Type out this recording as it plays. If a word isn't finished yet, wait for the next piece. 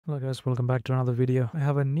Hello guys, welcome back to another video. I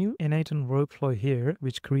have a new n8n workflow here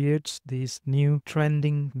which creates these new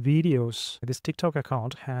trending videos. This TikTok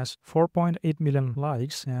account has 4.8 million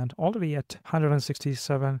likes and already at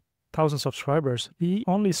 167,000 subscribers. We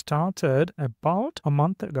only started about a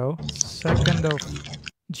month ago, 2nd of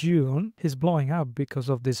June. He's blowing up because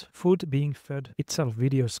of this food being fed itself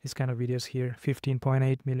videos. These kind of videos here,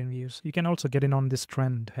 15.8 million views. You can also get in on this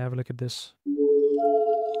trend. Have a look at this.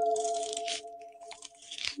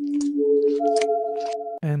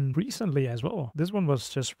 And recently as well, this one was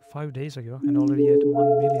just 5 days ago and already at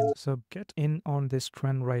 1 million. So get in on this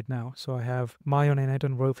trend right now. So I have my own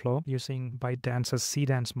n8n workflow using ByteDance's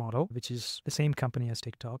C-Dance model, which is the same company as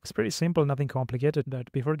TikTok. It's pretty simple, nothing complicated.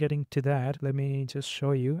 But before getting to that, let me just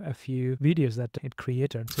show you a few videos that it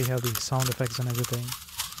created. So you have the sound effects and everything.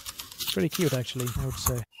 Pretty cute actually, I would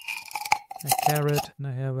say. A carrot, and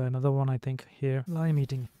I have another one I think here. Lime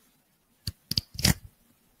eating.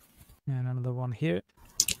 And another one here.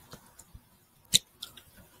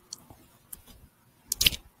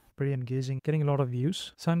 Pretty engaging, getting a lot of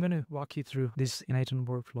views. So I'm going to walk you through this n8n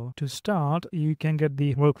workflow. To start, you can get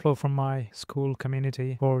the workflow from my school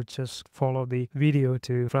community or just follow the video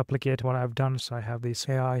to replicate what I've done. So I have this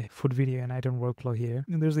AI food video n8n workflow here.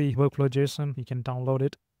 And there's the workflow JSON. You can download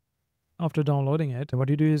it. After downloading it, what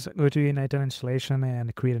you do is go to n8n installation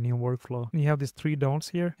and create a new workflow. You have these three dots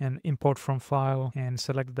here and import from file and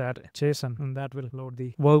select that JSON and that will load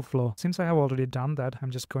the workflow. Since I have already done that,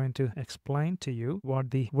 I'm just going to explain to you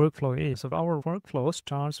what the workflow is. So our workflow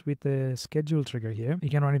starts with the schedule trigger here. You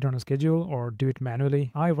can run it on a schedule or do it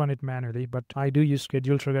manually. I run it manually, but I do use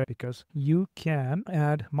schedule trigger because you can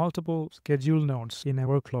add multiple schedule nodes in a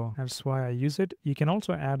workflow. That's why I use it. You can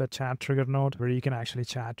also add a chat trigger node where you can actually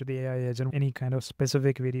chat to the AI and any kind of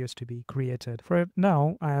specific videos to be created. For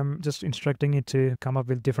now, I am just instructing it to come up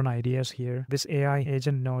with different ideas here. This AI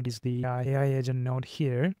agent node is the AI agent node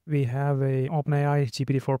here. We have a OpenAI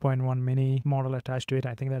GPT 4.1 mini model attached to it.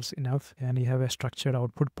 I think that's enough. And you have a structured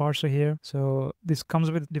output parser here. So this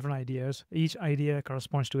comes with different ideas. Each idea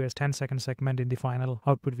corresponds to a 10-second segment in the final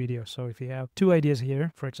output video. So if you have two ideas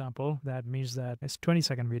here, for example, that means that it's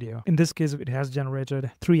 20-second video. In this case, it has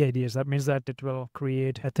generated 3 ideas. That means that it will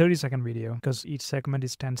create a 30-second video because each segment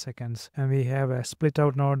is 10 seconds. And we have a split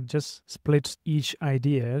out node, just splits each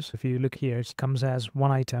idea. So if you look here, it comes as one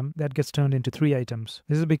item that gets turned into 3 items.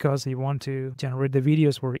 This is because you want to generate the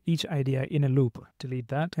videos for each idea in a loop. Delete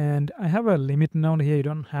that. And I have a limit node here. You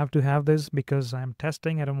don't have to have this because I'm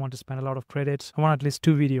testing. I don't want to spend a lot of credits. I want at least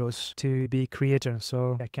 2 videos to be created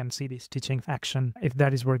so I can see the stitching action if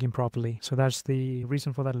that is working properly. So that's the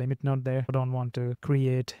reason for that limit node there. I don't want to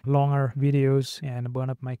create longer videos and burn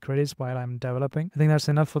up my credits while I'm developing. I think that's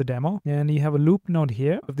enough for the demo. And you have a loop node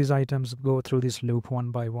here. If these items go through this loop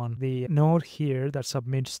one by one. The node here that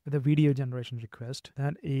submits the video generation request,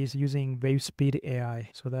 that is using WaveSpeed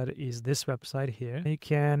AI. So that is this website here. You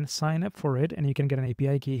can sign up for it and you can get an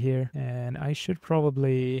API key here. And I should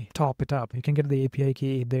probably top it up. You can get the API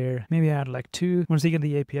key there. Maybe add like 2. Once you get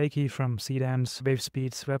the API key from C-Dance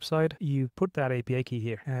WaveSpeed's website, you put that API key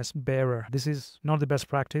here as bearer. This is not the best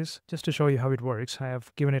practice. Just to show you how it works, I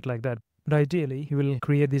have given it like that. But ideally, you will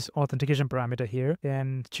create this authentication parameter here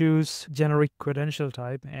and choose generic credential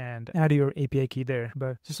type and add your API key there.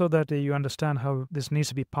 But just so that you understand how this needs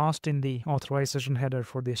to be passed in the authorization header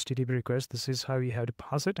for the HTTP request, this is how you have to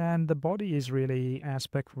pass it. And the body is really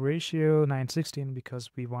aspect ratio 9:16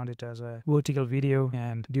 because we want it as a vertical video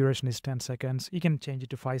and duration is 10 seconds. You can change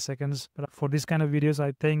it to 5 seconds. But for this kind of videos,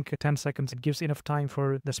 I think 10 seconds, it gives enough time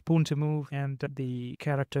for the spoon to move and the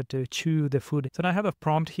character to chew the food. So I have a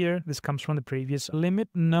prompt here. This comes from the previous limit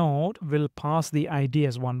node will pass the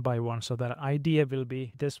ideas one by one. So that idea will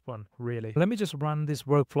be this one really. Let me just run this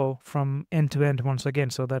workflow from end to end once again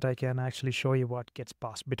so that I can actually show you what gets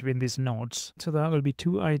passed between these nodes. So that will be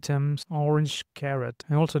 2 items, orange carrot.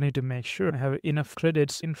 I also need to make sure I have enough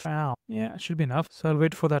credits in file. Yeah, it should be enough. So I'll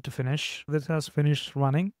wait for that to finish. This has finished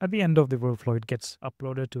running. At the end of the workflow, it gets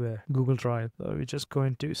uploaded to a Google Drive. So we're just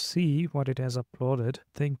going to see what it has uploaded. I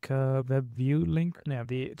think web view link. No,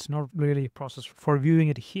 it's not really process for viewing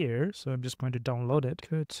it here, so I'm just going to download it.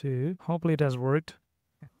 Go to, hopefully it has worked.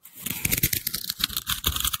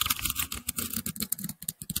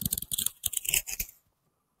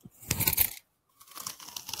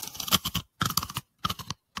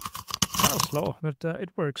 Slow, but it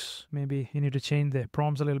works. Maybe you need to change the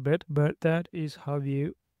prompts a little bit, but that is how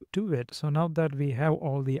you to it. So now that we have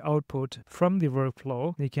all the output from the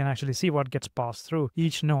workflow, we can actually see what gets passed through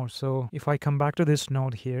each node. So if I come back to this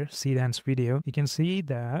node here, Cdance video, you can see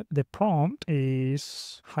that the prompt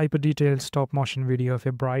is hyper detailed stop motion video of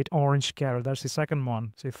a bright orange carrot. That's the second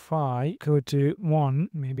one. So if I go to one,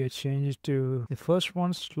 maybe I change it to the first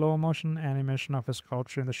one, slow motion animation of a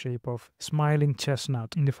sculpture in the shape of smiling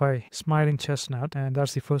chestnut. And if I smiling chestnut, and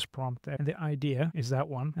that's the first prompt there. And the idea is that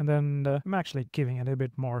one. And then I'm actually giving it a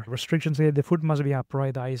bit more restrictions here. The foot must be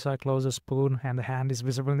upright, the eyes are closed, the spoon and the hand is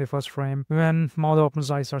visible in the first frame. When mouth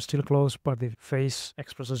opens, eyes are still closed, but the face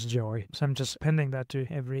expresses joy. So I'm just appending that to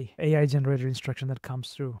every AI generated instruction that comes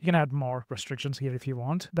through. You can add more restrictions here if you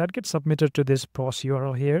want. That gets submitted to this POS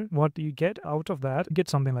URL here. What you get out of that, you get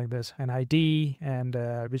something like this, an ID and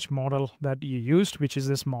which model that you used, which is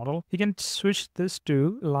this model. You can switch this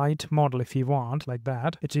to light model if you want, like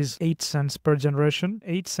that. It is 8 cents per generation,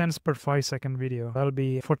 8 cents per 5-second video. That'll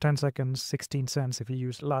be for 10 seconds, 16 cents if you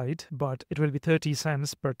use light, but it will be 30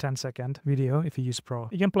 cents per 10-second video if you use pro.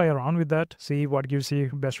 You can play around with that, see what gives you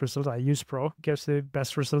best results. I use pro, gives the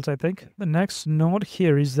best results, I think. The next note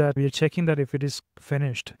here is that we are checking that if it is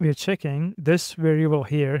finished. We are checking this variable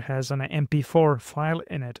here has an MP4 file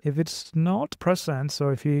in it. If it's not present, so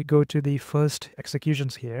if you go to the first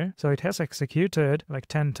executions here, so it has executed like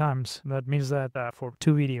 10 times. That means that for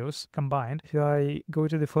 2 videos combined, if I go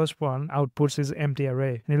to the first one, outputs is empty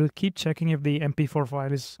array, and it will keep checking if the MP4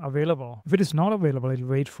 file is available. If it is not available, it will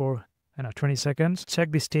wait for 20 seconds.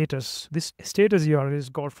 Check the status. This status URL is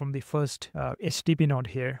got from the first HTTP node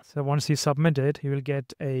here. So once you submit it, you will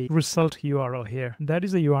get a result URL here. That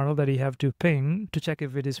is the URL that you have to ping to check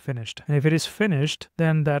if it is finished. And if it is finished,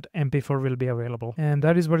 then that MP4 will be available. And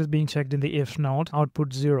that is what is being checked in the if node,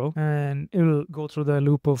 output 0. And it will go through the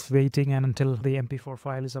loop of waiting and until the MP4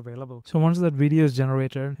 file is available. So once that video is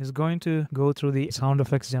generated, it's going to go through the sound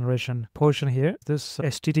effects generation portion here. This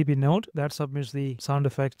HTTP node that submits the sound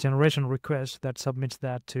effect generation request, that submits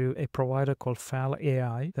that to a provider called FAL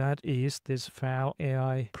AI. That is this FAL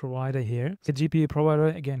AI provider here. The GPU provider,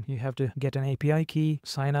 again, you have to get an API key,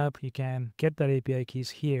 sign up. You can get that API keys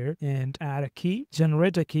here and add a key,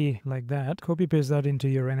 generate a key like that, copy paste that into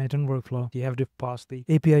your n8n workflow. You have to pass the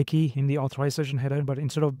API key in the authorization header, but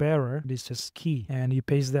instead of bearer, it is just key, and you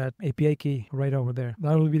paste that API key right over there.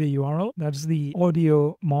 That will be the URL. That's the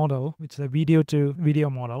audio model, which is a video to video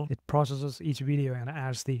model. It processes each video and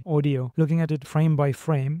adds the audio. Looking at it frame by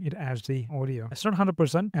frame, it adds the audio. It's not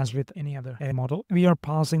 100% as with any other AI model. We are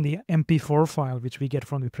passing the MP4 file, which we get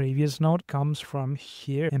from the previous node, comes from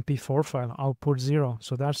here, MP4 file, output 0.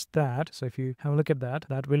 So that's that. So if you have a look at that,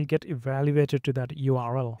 that will get evaluated to that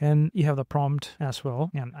URL. And you have the prompt as well.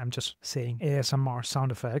 And I'm just saying ASMR sound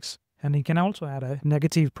effects. And you can also add a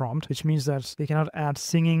negative prompt, which means that you cannot add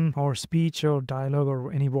singing or speech or dialogue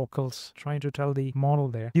or any vocals, trying to tell the model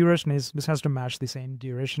there. Duration is, this has to match the same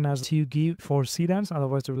duration as you give for Cdance,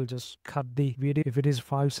 otherwise it will just cut the video. If it is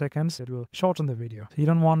 5 seconds, it will shorten the video. So you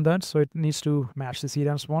don't want that, so it needs to match the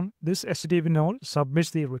Cdance one. This HTTP node submits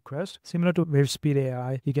the request. Similar to WaveSpeed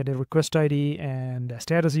AI, you get a request ID and a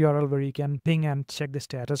status URL where you can ping and check the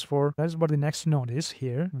status for. That is what the next node is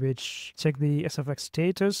here, which check the SFX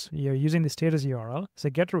status. You're using the status URL. It's a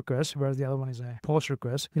get request, whereas the other one is a post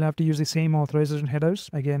request. You'll have to use the same authorization headers.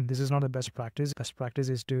 Again, this is not a best practice. Best practice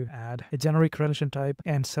is to add a generic credential type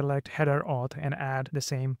and select header auth and add the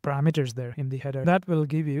same parameters there in the header. That will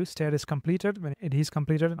give you status completed when it is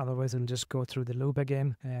completed. Otherwise, it'll just go through the loop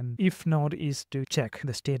again. And if node is to check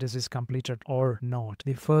the status is completed or not.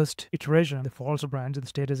 The first iteration, the false branch, the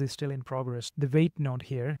status is still in progress. The wait node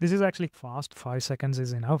here, this is actually fast. 5 seconds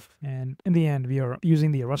is enough. And in the end, we are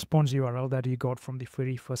using the response URL that you got from the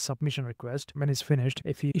very first submission request. When it's finished,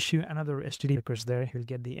 if you issue another HTTP request there, you'll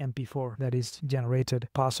get the MP4 that is generated.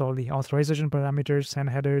 Pass all the authorization parameters and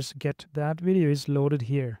headers. Get that video is loaded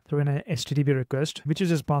here through an HTTP request, which is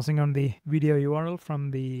just passing on the video URL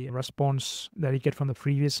from the response that you get from the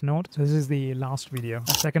previous node. So this is the last video,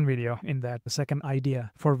 the second video in that, the second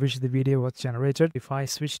idea for which the video was generated. If I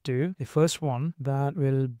switch to the first one, that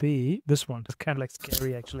will be this one. It's kind of like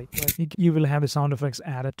scary actually. But you will have the sound effects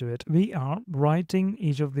added to it. We are writing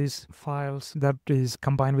each of these files that is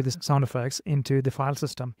combined with the sound effects into the file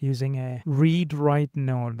system using a read-write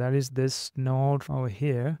node. That is this node over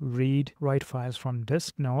here, read-write files from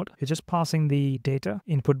disk node. You're just passing the data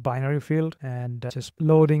input binary field and just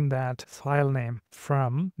loading that file name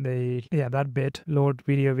from the, that bit, load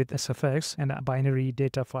video with SFX and a binary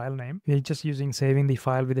data file name. We're just using saving the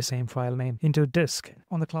file with the same file name into disk.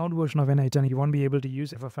 On the cloud version of n8n, you won't be able to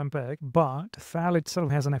use FFmpeg, but FAL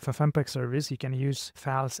itself has an FFmpeg service, you can use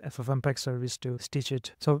files FFmpeg service to stitch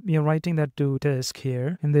it. So we are writing that to disk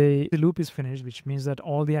here, and the loop is finished, which means that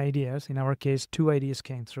all the ideas, in our case 2 ideas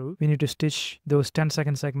came through. We need to stitch those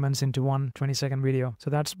 10-second segments into one 20-second video. So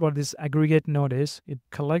that's what this aggregate node is. It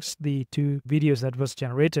collects the 2 videos that was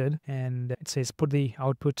generated, and it says put the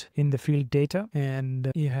output in the field data,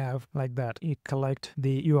 and you have like that. You collect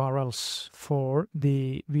the URLs for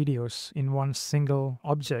the videos in one single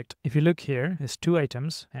object. If you look here, there's 2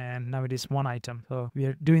 items, and now it is 1 item. So we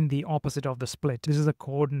are doing the opposite of the split. This is a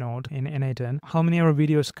code node in n8n. How many are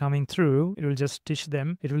videos coming through? It will just stitch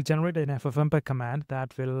them. It will generate an FFmpeg command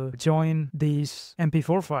that will join these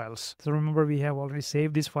MP4 files. So remember, we have already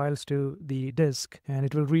saved these files to the disk, and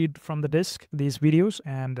it will read from the disk these videos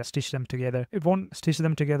and stitch them together. It won't stitch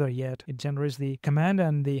them together yet. It generates the command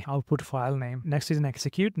and the output file name. Next is an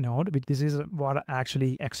execute node, which this is what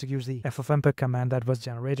actually executes the FFmpeg command that was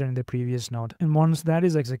generated in the previous node. And once that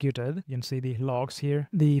is executed, you can see the logs here.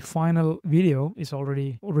 The final video is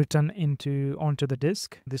already written onto the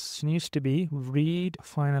disk. This needs to be read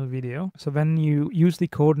final video. So when you use the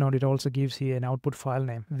code node, it also gives you an output file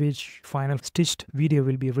name, which final stitched video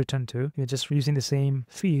will be written to. You're just using the same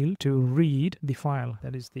field to read the file.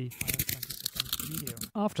 That is the final 20-second video.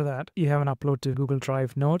 After that, you have an upload to Google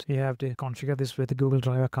Drive node. You have to configure this with the Google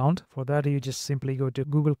Drive account. For that, you just simply go to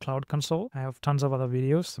Google Cloud Console. I have tons of other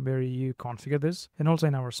videos where you configure this. And also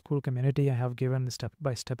in our school community, I have given the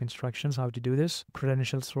step-by-step instructions how to do this.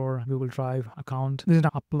 Credentials for Google Drive account. This is an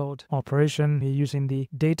upload operation. We're using the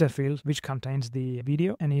data field, which contains the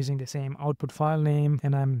video, and using the same output file name.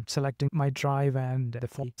 And I'm selecting my drive and the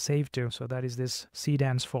file saved to. So that is this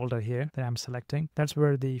cdans folder here that I'm selecting. That's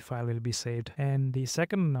where the file will be saved. And the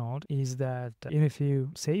second node is that even if you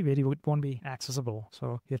save it, it won't be accessible.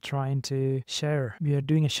 So you're trying to share. We are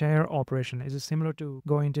doing a share operation. Is it similar to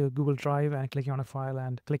going to Google Drive and clicking on a file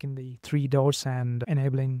and clicking the 3 dots and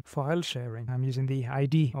enabling file sharing? I'm using the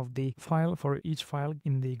ID of the file for each file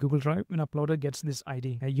in the Google Drive. When uploader gets this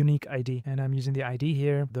ID, a unique ID, and I'm using the ID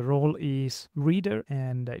here. The role is reader,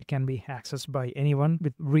 and it can be accessed by anyone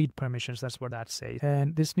with read permissions. That's what that says.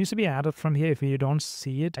 And this needs to be added from here if you don't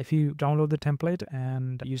see it. If you download the template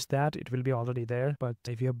and use that, it will be already there. But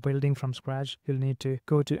if you're building from scratch, you'll need to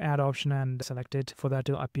go to add option and select it for that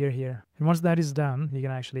to appear here. And once that is done, you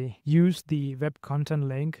can actually use the web content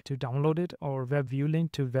link to download it, or web view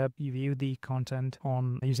link to web view the content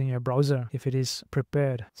on using your browser if it is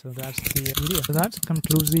prepared. So that's the video. So that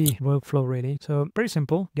concludes the workflow really. So pretty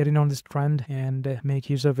simple, getting on this trend and make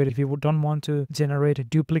use of it. If you don't want to generate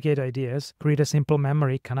duplicate ideas, create a simple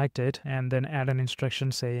memory, connect it, and then add an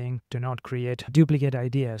instruction saying do not create duplicate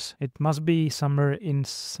ideas. It must be somewhere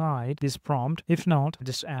inside this prompt. If not,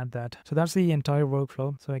 just add that. So that's the entire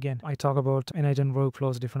workflow. So again, I talk about n8n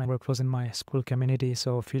workflows, different workflows in my school community.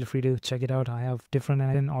 So feel free to check it out. I have different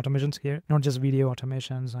n8n automations here, not just video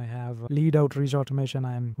automations. I have lead outreach automation.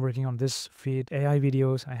 I'm working on this feed, AI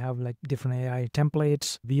videos. I have like different AI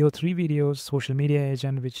templates, VO3 videos, social media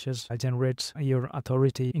agent, which just generates your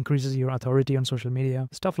authority, increases your authority on social media,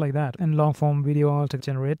 stuff like that. And long form video alt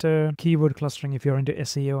generator, keyword clustering if you're into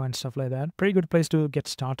SEO and stuff like that. Pretty good place to get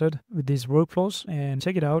started with these workflows, and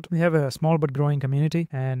check it out. We have a small but growing community,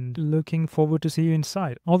 and looking forward to see you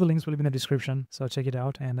inside. All the links will be in the description, so check it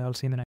out, and I'll see you in the next